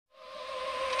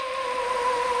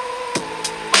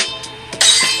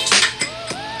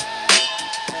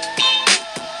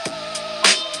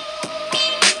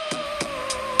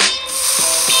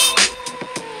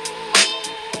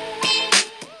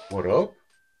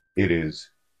It is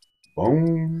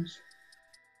Bones,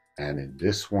 and in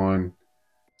this one,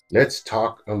 let's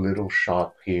talk a little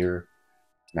shop here.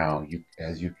 Now,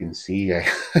 as you can see, I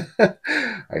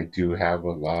I do have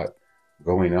a lot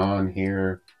going on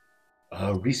here.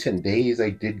 Recent days, I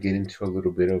did get into a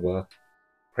little bit of a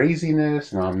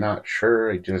craziness. Now, I'm not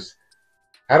sure. I just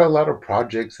had a lot of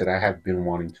projects that I have been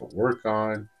wanting to work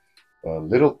on,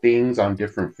 little things on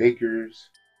different figures.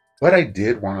 But I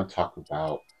did want to talk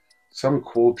about some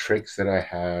cool tricks that I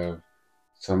have,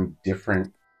 some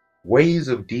different ways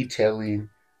of detailing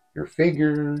your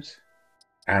figures,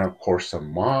 and of course,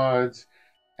 some mods,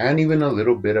 and even a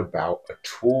little bit about a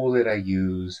tool that I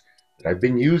use that I've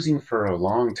been using for a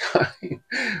long time.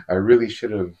 I really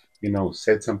should have,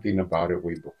 said something about it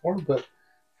way before, but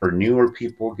for newer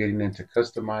people getting into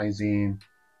customizing,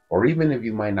 or even if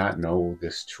you might not know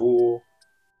this tool,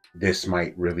 this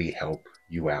might really help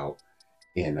you out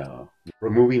in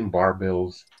removing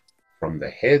barbells from the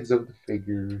heads of the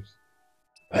figures.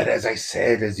 But as I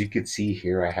said, as you can see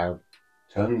here, I have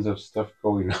tons of stuff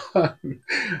going on.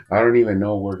 I don't even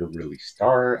know where to really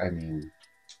start. I mean,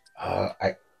 uh,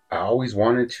 I I always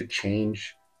wanted to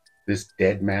change this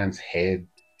dead man's head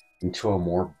into a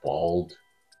more bald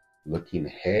looking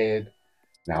head.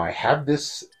 Now I have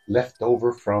this left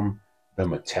over from the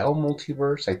Mattel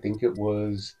Multiverse. I think it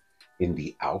was in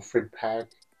the Alfred pack.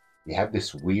 You have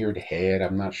this weird head.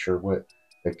 I'm not sure what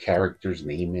the character's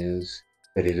name is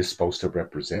that it is supposed to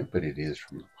represent, but it is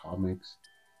from the comics.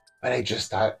 But I just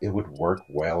thought it would work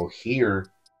well here,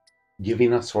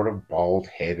 giving a sort of bald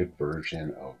headed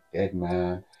version of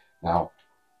Deadman. Now,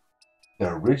 the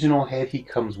original head he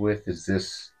comes with is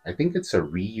this, I think it's a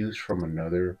reuse from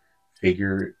another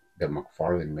figure that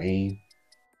McFarlane made,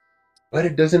 but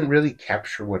it doesn't really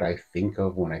capture what I think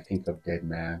of when I think of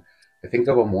Deadman. I think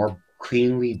of a more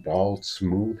cleanly bald,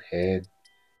 smooth head.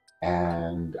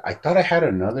 And I thought I had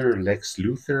another Lex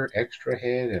Luthor extra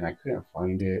head and I couldn't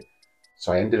find it.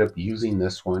 So I ended up using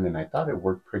this one and I thought it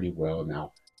worked pretty well.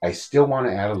 Now, I still want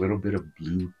to add a little bit of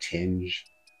blue tinge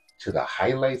to the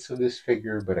highlights of this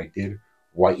figure, but I did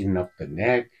whiten up the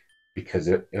neck because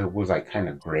it was like kind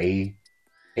of gray.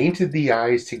 Painted the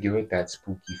eyes to give it that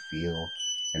spooky feel.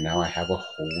 And now I have a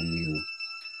whole new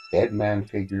Deadman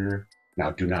figure.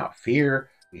 Now, do not fear,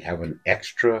 we have an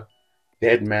extra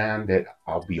Deadman that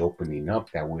I'll be opening up.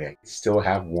 That way I still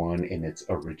have one in its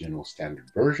original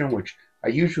standard version, which I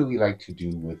usually like to do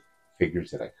with figures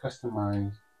that I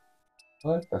customize.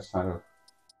 But that's not a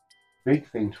big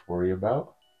thing to worry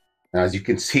about. Now, as you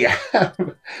can see, I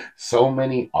have so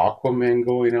many Aquaman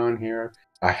going on here.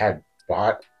 I had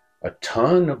bought a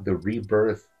ton of the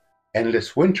Rebirth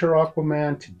Endless Winter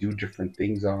Aquaman to do different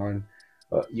things on.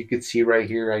 You can see right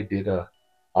here, I did a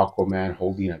Aquaman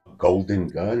holding a golden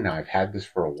gun. Now, I've had this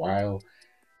for a while,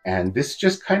 and this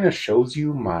just kind of shows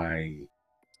you my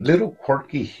little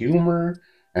quirky humor,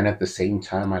 and at the same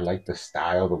time, I like the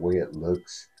style, the way it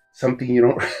looks. Something you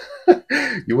don't,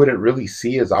 you wouldn't really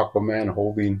see as Aquaman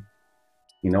holding,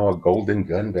 a golden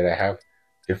gun, but I have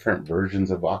different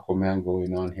versions of Aquaman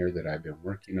going on here that I've been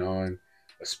working on,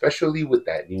 especially with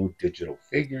that new digital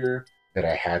figure that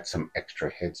I had some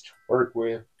extra heads to work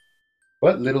with.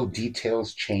 But little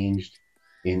details changed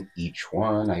in each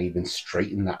one. I even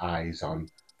straightened the eyes on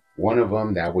one of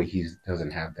them. That way he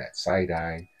doesn't have that side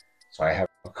eye. So I have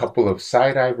a couple of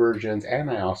side eye versions, and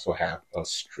I also have a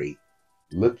straight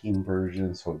looking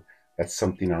version. So that's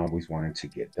something I always wanted to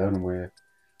get done with.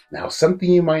 Now, something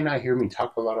you might not hear me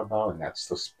talk a lot about, and that's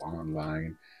the Spawn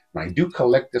line. Now, I do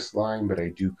collect this line, but I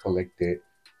do collect it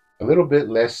a little bit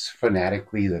less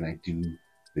fanatically than I do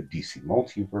the DC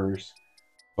Multiverse.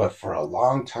 But for a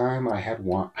long time, I had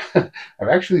one. I've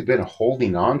actually been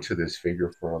holding on to this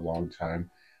figure for a long time.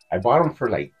 I bought him for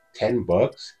like $10,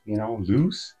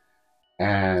 loose.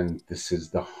 And this is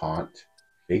the Haunt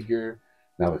figure.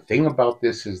 Now, the thing about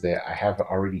this is that I have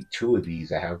already two of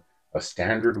these. I have a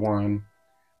standard one.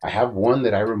 I have one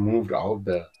that I removed all of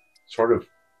the sort of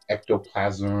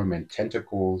ectoplasm and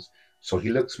tentacles, so he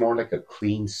looks more like a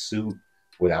clean suit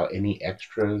without any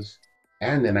extras.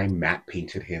 And then I matte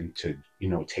painted him to,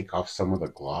 take off some of the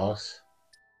gloss.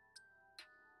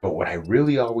 But what I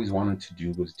really always wanted to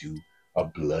do was do a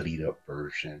bloodied up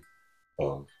version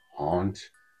of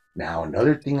Haunt. Now,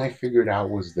 another thing I figured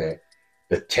out was that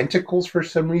the tentacles, for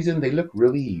some reason, they look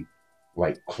really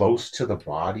like close to the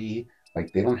body.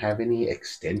 Like they don't have any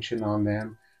extension on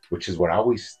them, which is what I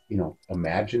always,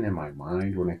 imagine in my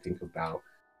mind when I think about,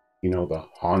 the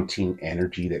haunting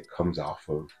energy that comes off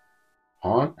of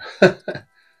Haunt.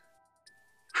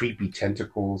 Creepy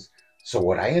tentacles. So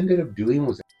what I ended up doing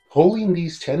was pulling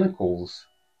these tentacles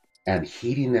and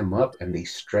heating them up, and they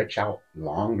stretch out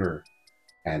longer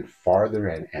and farther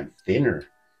and thinner,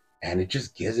 and it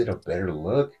just gives it a better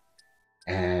look.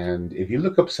 And if you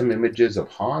look up some images of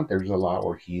Haunt, there's a lot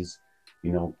where he's,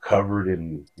 covered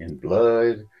in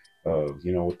blood,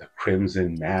 with the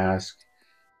crimson mask.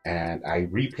 And I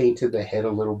repainted the head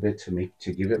a little bit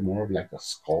to give it more of like a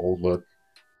skull look,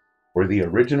 where the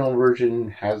original version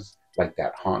has like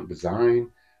that Haunt design,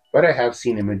 but I have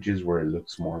seen images where it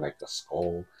looks more like a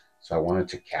skull. So I wanted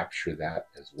to capture that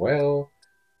as well.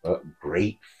 A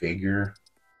great figure.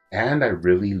 And I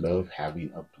really love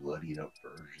having a bloodied up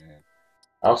version.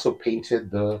 I also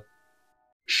painted the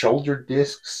shoulder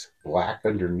discs black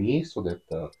underneath so that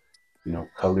the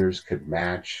colors could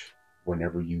match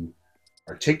whenever you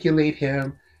articulate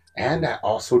him. And I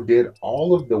also did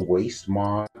all of the waist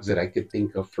mods that I could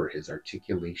think of for his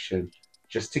articulation,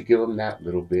 just to give him that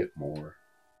little bit more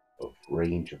of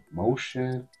range of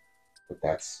motion. But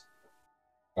that's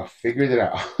a figure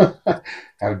that I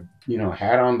have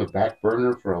had on the back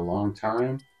burner for a long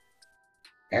time.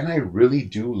 And I really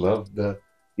do love the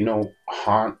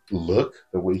Haunt look,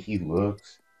 the way he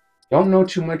looks. Don't know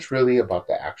too much really about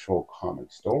the actual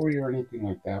comic story or anything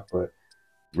like that, but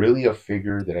really a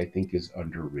figure that I think is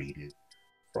underrated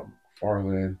from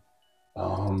McFarlane.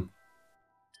 A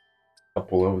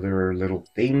couple other little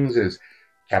things is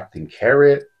Captain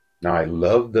Carrot. Now I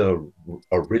love the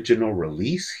original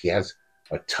release. He has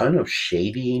a ton of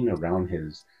shading around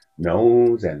his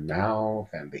nose and mouth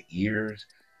and the ears.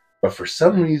 But for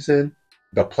some reason,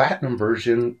 the platinum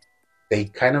version, they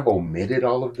kind of omitted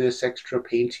all of this extra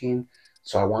painting.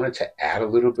 So I wanted to add a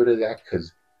little bit of that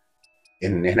because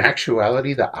in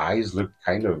actuality, the eyes look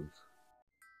kind of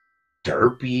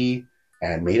derpy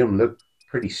and made them look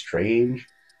pretty strange.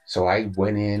 So I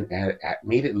went in and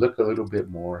made it look a little bit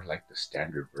more like the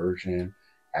standard version,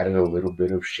 added a little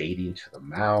bit of shading to the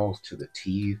mouth, to the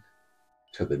teeth,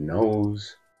 to the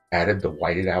nose, added the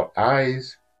whited out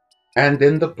eyes, and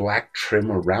then the black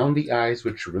trim around the eyes,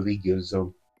 which really gives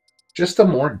them just a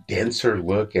more denser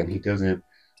look, and he doesn't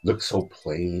look so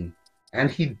plain. And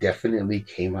he definitely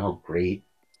came out great.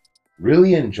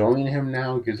 Really enjoying him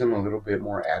now, gives him a little bit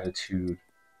more attitude.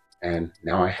 And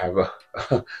now I have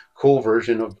a cool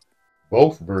version of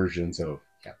both versions of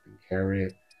Captain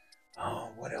Carrot. Oh,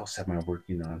 what else am I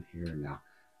working on here now?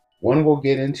 One we'll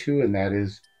get into, and that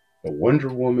is the Wonder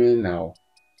Woman. Now,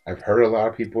 I've heard a lot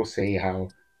of people say how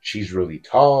she's really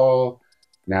tall.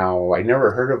 Now, I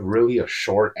never heard of really a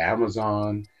short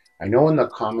Amazon. I know in the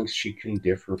comics she can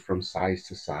differ from size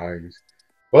to size,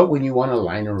 but when you want to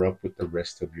line her up with the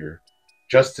rest of your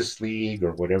Justice League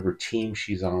or whatever team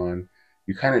she's on,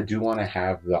 you kind of do want to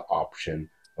have the option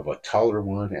of a taller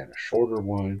one and a shorter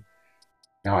one.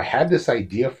 Now, I had this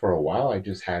idea for a while, I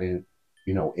just hadn't,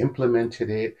 implemented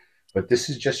it, but this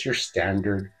is just your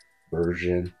standard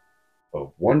version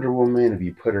of Wonder Woman. If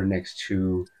you put her next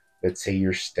to, let's say,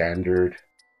 your standard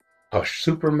Hush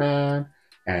Superman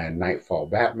and Nightfall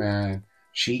Batman,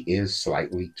 she is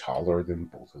slightly taller than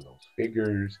both of those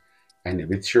figures. And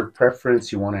if it's your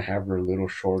preference, you want to have her a little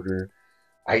shorter,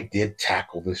 I did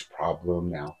tackle this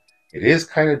problem. Now, it is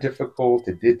kind of difficult.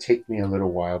 It did take me a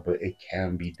little while, but it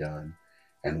can be done.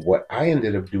 And what I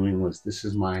ended up doing was, this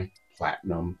is my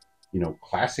platinum,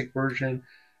 classic version.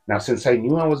 Now, since I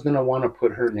knew I was going to want to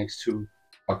put her next to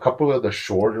a couple of the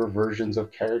shorter versions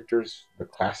of characters, the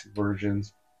classic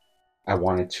versions, I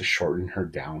wanted to shorten her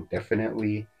down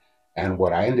definitely. And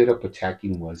what I ended up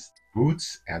attacking was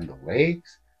boots and the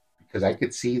legs, because I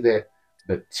could see that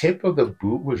the tip of the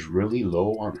boot was really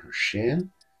low on her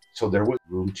shin. So there was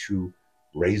room to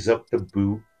raise up the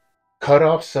boot, cut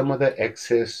off some of the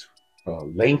excess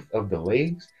length of the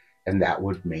legs, and that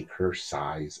would make her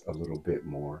size a little bit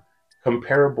more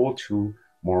comparable to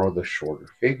more of the shorter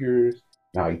figures.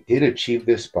 Now, I did achieve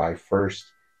this by first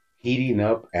heating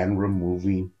up and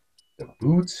removing the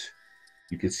boots.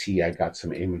 You can see I got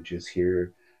some images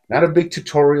here. Not a big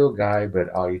tutorial guy,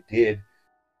 but I did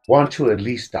want to at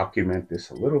least document this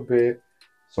a little bit.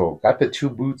 So got the two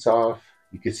boots off.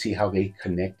 You can see how they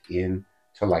connect in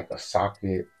to like a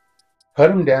socket. Cut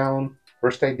them down.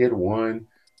 First I did one.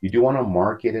 You do want to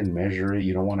mark it and measure it.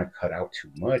 You don't want to cut out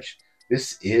too much.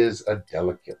 This is a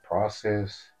delicate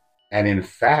process. And in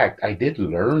fact, I did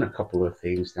learn a couple of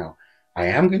things. Now, I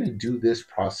am going to do this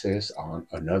process on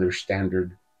another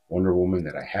standard Wonder Woman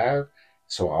that I have.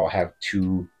 So I'll have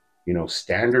two,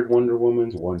 standard Wonder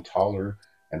Womans, one taller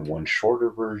and one shorter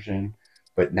version.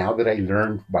 But now that I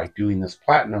learned by doing this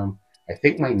platinum, I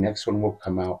think my next one will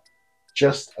come out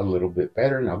just a little bit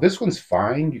better. Now, this one's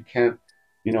fine. You can't,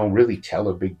 really tell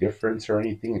a big difference or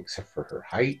anything except for her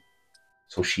height.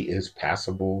 So she is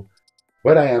passable.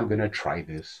 But I am going to try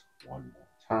this one more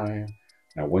time.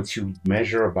 Now, once you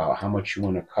measure about how much you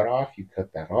want to cut off, you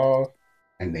cut that off,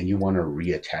 and then you want to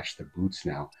reattach the boots.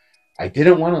 Now, I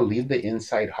didn't want to leave the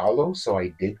inside hollow, so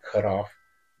I did cut off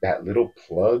that little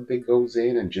plug that goes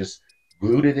in and just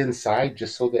glued it inside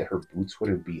just so that her boots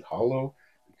wouldn't be hollow,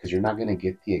 because you're not going to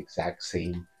get the exact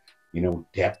same,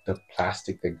 depth of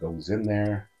plastic that goes in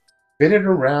there. Fit it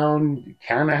around,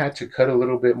 kind of had to cut a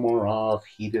little bit more off,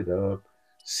 heat it up,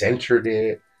 centered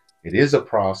it. It is a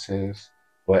process,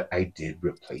 but I did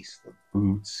replace the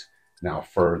boots. Now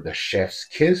for the chef's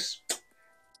kiss,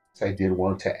 I did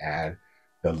want to add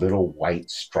the little white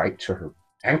stripe to her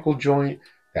ankle joint.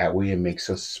 That way it makes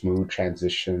a smooth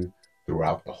transition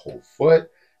throughout the whole foot.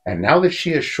 And now that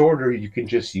she is shorter, you can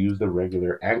just use the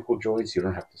regular ankle joints. You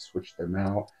don't have to switch them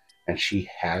out. And she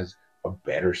has a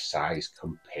better size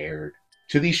compared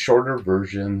to these shorter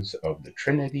versions of the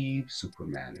Trinity,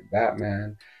 Superman, and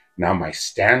Batman. Now my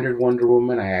standard Wonder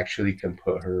Woman, I actually can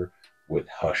put her with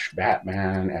Hush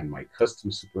Batman and my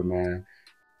custom Superman,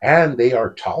 and they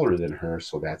are taller than her,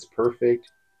 so that's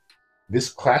perfect. This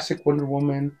classic Wonder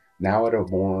Woman, now at a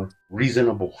more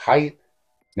reasonable height,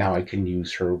 now I can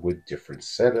use her with different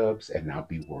setups and not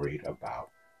be worried about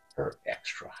her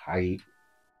extra height.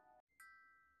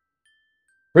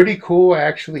 Pretty cool. I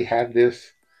actually had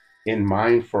this in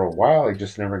mind for a while. I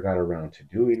just never got around to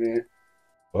doing it,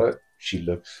 but she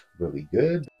looks really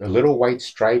good. The little white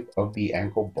stripe of the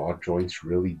ankle ball joints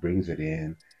really brings it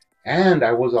in. And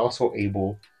I was also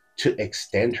able to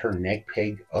extend her neck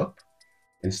peg up.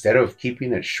 Instead of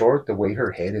keeping it short, the way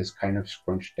her head is kind of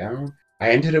scrunched down, I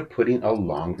ended up putting a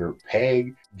longer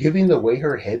peg, giving the way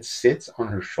her head sits on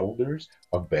her shoulders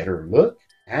a better look,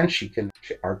 and she can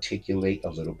articulate a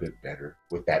little bit better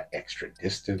with that extra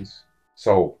distance.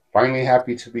 So finally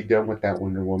happy to be done with that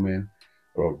Wonder Woman.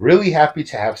 Really happy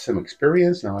to have some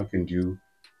experience. Now I can do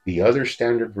the other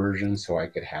standard version, so I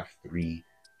could have 3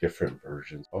 different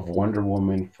versions of Wonder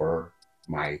Woman for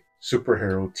my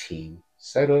superhero team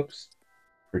setups.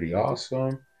 Pretty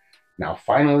awesome. Now,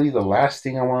 finally, the last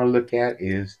thing I want to look at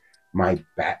is my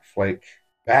Batfleck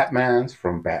Batmans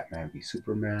from Batman v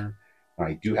Superman.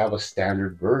 I do have a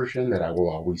standard version that I will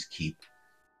always keep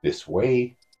this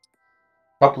way.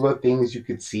 A couple of things you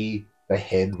could see: the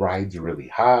head rides really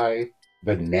high,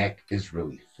 the neck is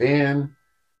really thin,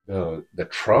 the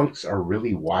trunks are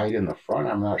really wide in the front.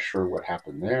 I'm not sure what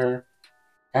happened there.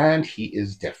 And he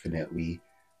is definitely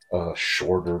a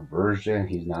shorter version.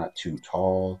 He's not too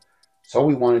tall. So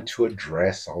we wanted to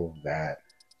address all of that.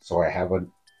 So I have a,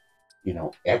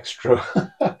 extra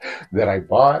that I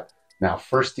bought. Now,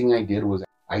 first thing I did was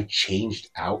I changed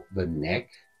out the neck,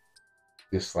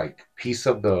 this like piece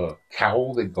of the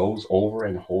cowl that goes over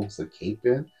and holds the cape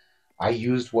in. I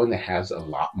used one that has a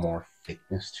lot more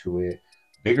thickness to it.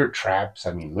 Bigger traps.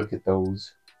 I mean, look at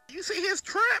those. You see his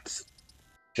traps?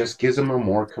 Just gives him a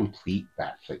more complete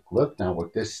Batfleck look. Now,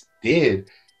 what this did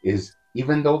is,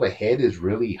 even though the head is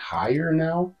really higher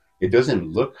now, it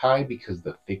doesn't look high because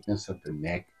the thickness of the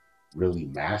neck really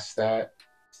masks that.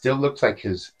 Still looks like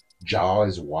his jaw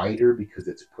is wider because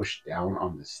it's pushed down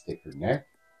on the thicker neck.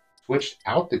 Switched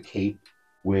out the cape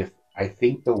with, I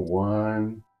think, the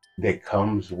one that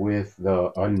comes with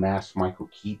the unmasked Michael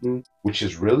Keaton, which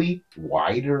is really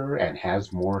wider and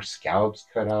has more scallops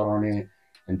cut out on it,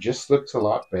 and just looks a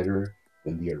lot better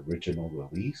than the original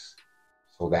release.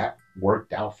 So that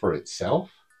worked out for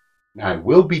itself. Now I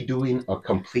will be doing a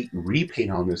complete repaint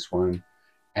on this one,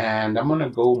 and I'm gonna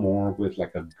go more with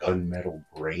like a gunmetal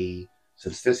gray.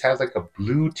 Since this has like a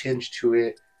blue tinge to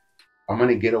it, I'm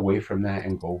gonna get away from that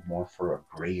and go more for a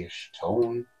grayish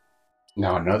tone.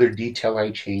 Now another detail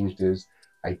I changed is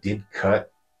I did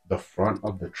cut the front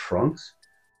of the trunks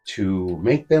to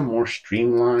make them more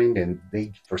streamlined, and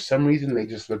they, for some reason, they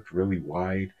just looked really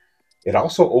wide. It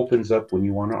also opens up when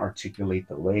you want to articulate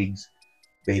the legs.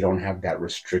 They don't have that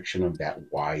restriction of that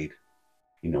wide,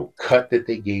 cut that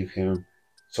they gave him.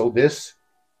 So this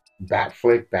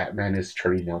Batfleck Batman is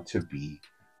turning out to be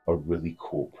a really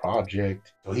cool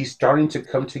project. So he's starting to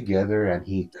come together, and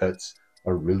he cuts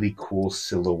a really cool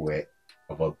silhouette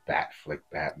of a Batfleck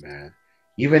Batman.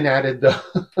 Even added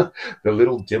the the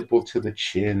little dimple to the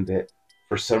chin that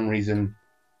for some reason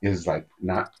is like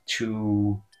not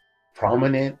too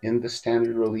prominent in the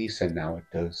standard release, and now it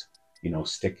does,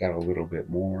 stick out a little bit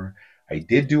more. I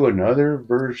did do another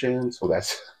version, so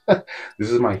that's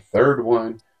this is my third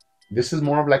one. This is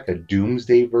more of like a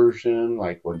Doomsday version,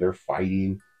 like when they're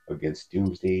fighting against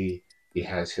Doomsday. He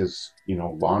has his,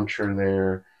 launcher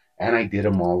there, and I did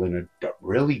them all in a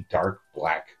really dark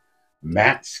black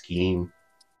matte scheme.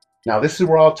 Now, this is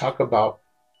where I'll talk about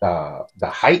the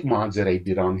height mods that I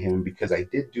did on him, because I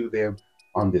did do them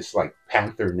on this like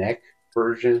panther neck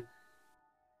version.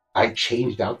 I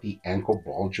changed out the ankle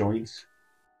ball joints.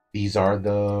 These are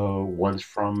the ones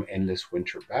from Endless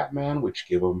Winter Batman, which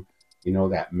give them,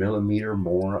 that millimeter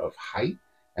more of height,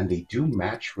 and they do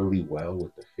match really well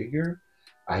with the figure.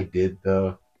 I did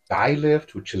the thigh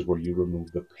lift, which is where you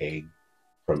remove the peg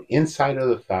from inside of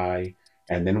the thigh,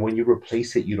 and then when you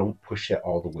replace it, you don't push it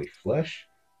all the way flush.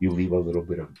 You leave a little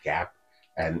bit of gap,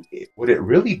 and what it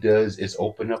really does is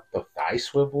open up the thigh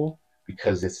swivel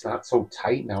because it's not so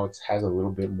tight now. It has a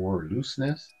little bit more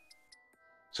looseness,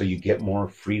 so you get more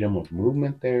freedom of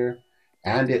movement there.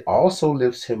 And it also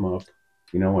lifts him up,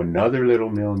 another little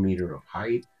millimeter of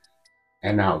height.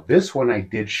 And now this one, I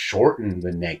did shorten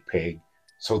the neck peg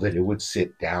so that it would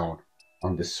sit down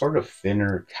on this sort of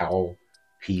thinner cowl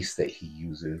piece that he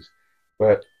uses.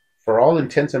 But for all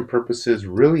intents and purposes,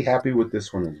 really happy with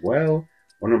this one as well.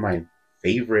 One of my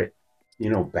favorite,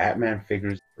 Batman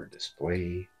figures for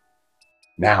display.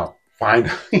 Now,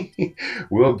 finally,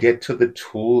 we'll get to the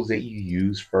tools that you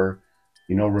use for,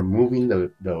 removing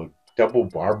the double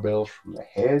barbells from the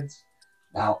heads.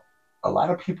 Now, a lot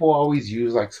of people always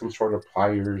use like some sort of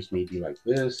pliers, maybe like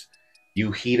this.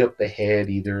 You heat up the head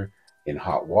either in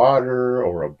hot water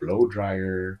or a blow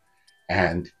dryer,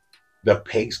 and the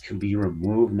pegs can be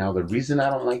removed. Now, the reason I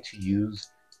don't like to use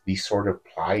these sort of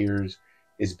pliers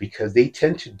is because they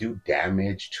tend to do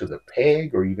damage to the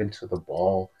peg or even to the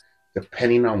ball,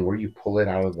 depending on where you pull it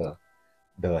out of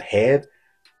the head.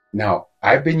 Now,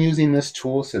 I've been using this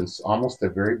tool since almost the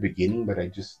very beginning, but I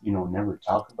just, never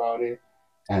talk about it.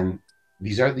 And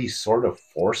these are these sort of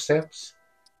forceps,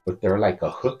 but they're like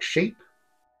a hook shape.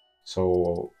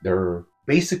 So they're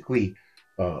basically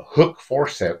hook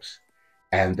forceps,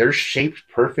 and they're shaped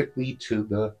perfectly to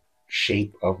the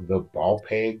shape of the ball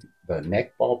peg, the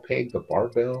neck ball peg, the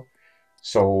barbell.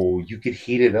 So you could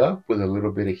heat it up with a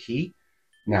little bit of heat.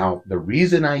 Now, the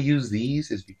reason I use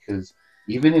these is because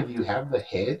even if you have the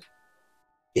head,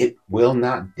 it will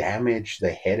not damage the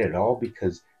head at all,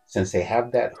 because since they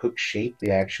have that hook shape,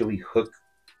 they actually hook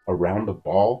around the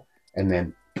ball and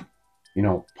then,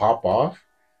 pop off.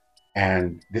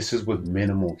 And this is with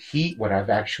minimal heat. What I've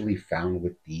actually found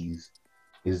with these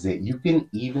is that you can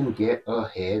even get a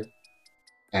head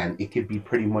and it could be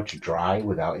pretty much dry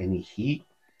without any heat,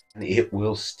 and it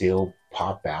will still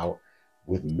pop out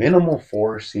with minimal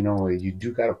force. You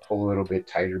do got to pull a little bit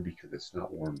tighter because it's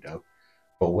not warmed up.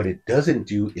 But what it doesn't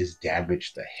do is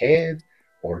damage the head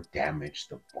or damage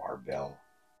the barbell.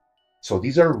 So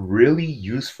these are really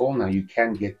useful. Now you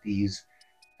can get these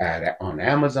on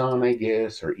Amazon, I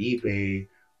guess, or eBay,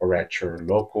 or at your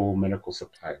local medical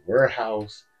supply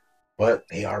warehouse, but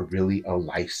they are really a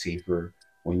lifesaver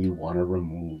when you want to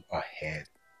remove a head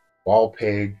ball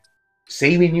peg,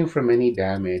 saving you from any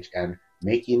damage and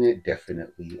making it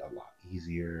definitely a lot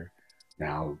easier.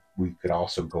 Now, we could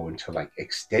also go into like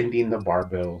extending the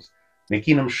barbells,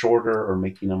 making them shorter or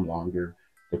making them longer,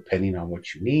 depending on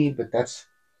what you need, but that's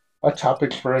a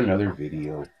topic for another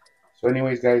video. So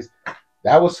anyways, guys,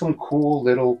 that was some cool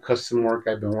little custom work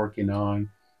I've been working on.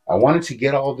 I wanted to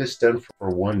get all this done for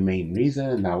one main reason,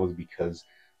 and that was because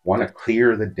I want to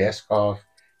clear the desk off,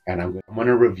 and I'm going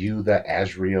to review the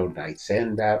Azrael Knight's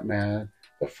End Batman,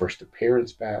 the first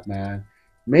appearance Batman,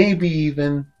 maybe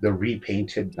even the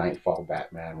repainted Nightfall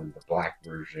Batman in the black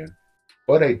version.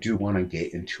 But I do want to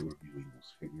get into reviewing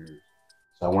those figures.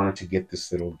 So I wanted to get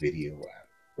this little video out of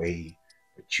the way.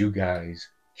 But you guys,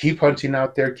 keep hunting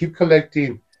out there, keep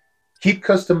collecting, keep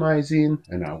customizing,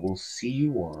 and I will see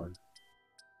you on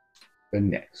the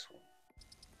next one.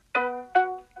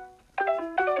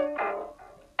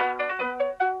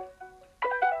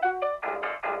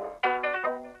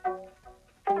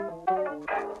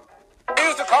 They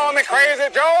used to call me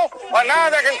Crazy Joe, but now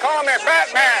they can call me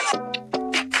Batman.